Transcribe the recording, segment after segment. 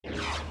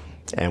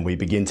And we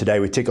begin today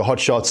with Ticker Hot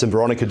Shots, and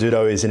Veronica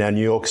Dudo is in our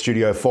New York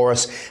studio for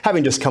us,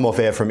 having just come off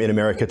air from In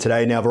America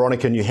Today. Now,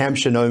 Veronica, New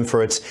Hampshire, known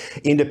for its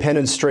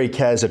independent streak,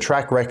 has a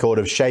track record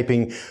of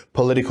shaping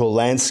political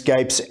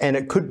landscapes, and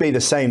it could be the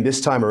same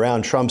this time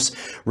around. Trump's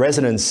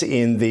resonance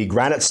in the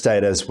Granite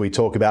State, as we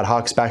talk about,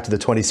 harks back to the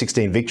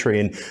 2016 victory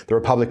in the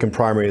Republican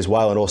primary as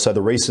well, and also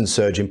the recent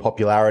surge in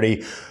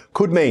popularity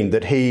could mean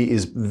that he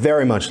is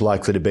very much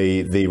likely to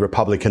be the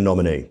Republican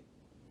nominee.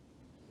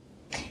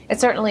 It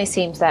certainly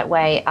seems that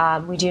way.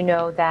 We do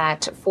know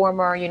that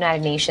former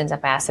United Nations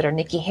Ambassador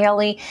Nikki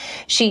Haley,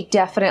 she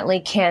definitely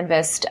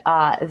canvassed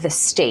the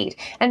state,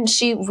 and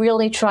she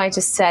really tried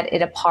to set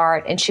it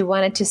apart. And she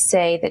wanted to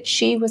say that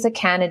she was a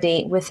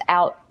candidate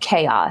without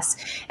chaos.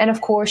 And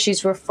of course,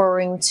 she's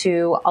referring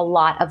to a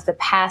lot of the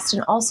past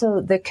and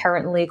also the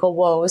current legal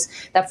woes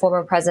that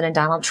former President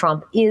Donald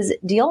Trump is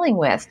dealing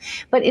with.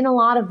 But in a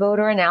lot of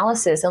voter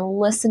analysis and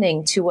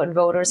listening to what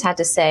voters had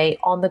to say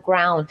on the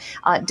ground,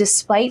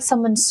 despite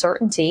some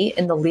uncertainty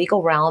in the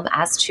legal realm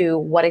as to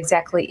what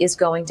exactly is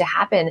going to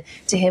happen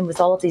to him with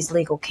all of these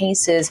legal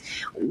cases,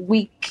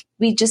 we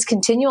just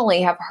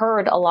continually have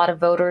heard a lot of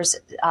voters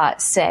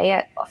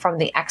say from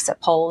the exit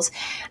polls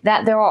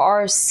that there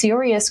are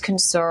serious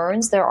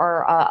concerns. There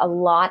are a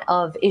lot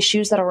of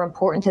issues that are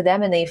important to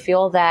them, and they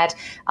feel that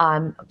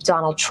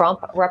Donald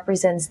Trump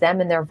represents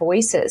them and their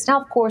voices. Now,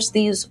 of course,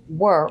 these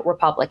were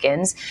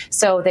Republicans,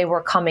 so they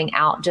were coming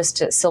out just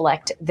to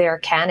select their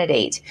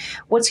candidate.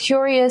 What's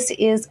curious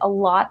is a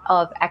lot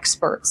of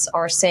experts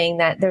are saying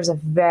that there's a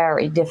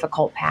very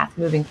difficult path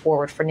moving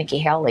forward for Nikki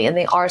Haley, and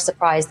they are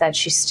surprised that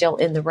she's still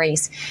in the race,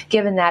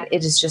 given that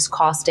it is just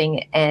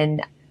costing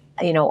an,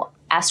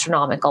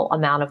 astronomical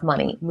amount of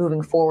money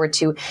moving forward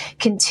to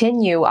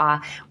continue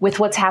with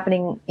what's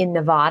happening in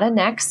Nevada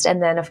next,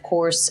 and then, of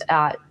course,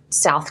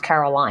 South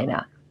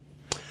Carolina.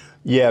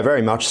 Yeah,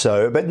 very much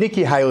so. But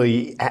Nikki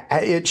Haley,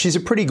 she's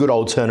a pretty good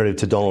alternative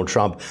to Donald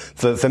Trump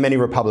for many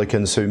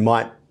Republicans who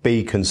might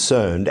be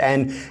concerned.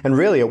 And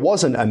really, it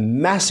wasn't a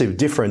massive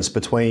difference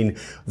between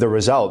the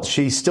results.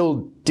 She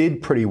still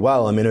did pretty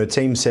well. I mean, her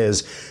team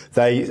says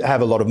they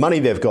have a lot of money.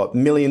 They've got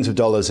millions of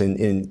dollars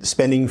in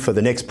spending for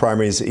the next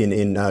primaries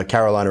in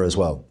Carolina as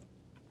well.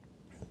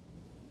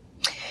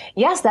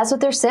 Yes, that's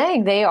what they're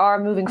saying. They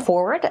are moving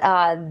forward.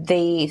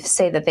 They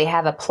say that they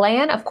have a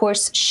plan. Of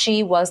course,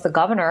 she was the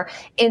governor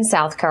in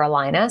South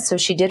Carolina, so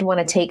she did want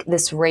to take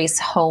this race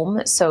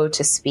home, so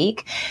to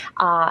speak.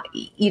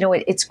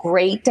 It's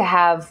great to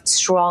have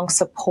strong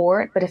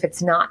support, but if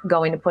it's not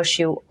going to push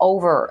you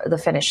over the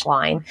finish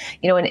line,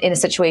 in a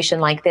situation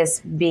like this,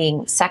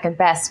 being second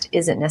best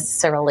isn't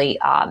necessarily,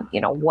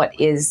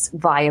 what is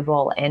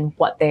viable and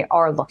what they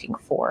are looking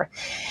for.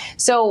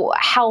 So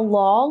how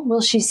long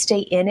will she stay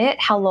in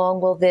it? How long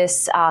will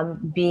this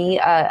be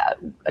a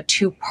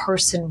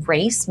two-person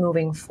race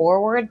moving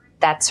forward?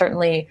 That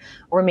certainly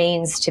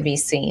remains to be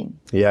seen.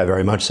 Yeah,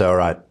 very much so. All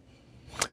right.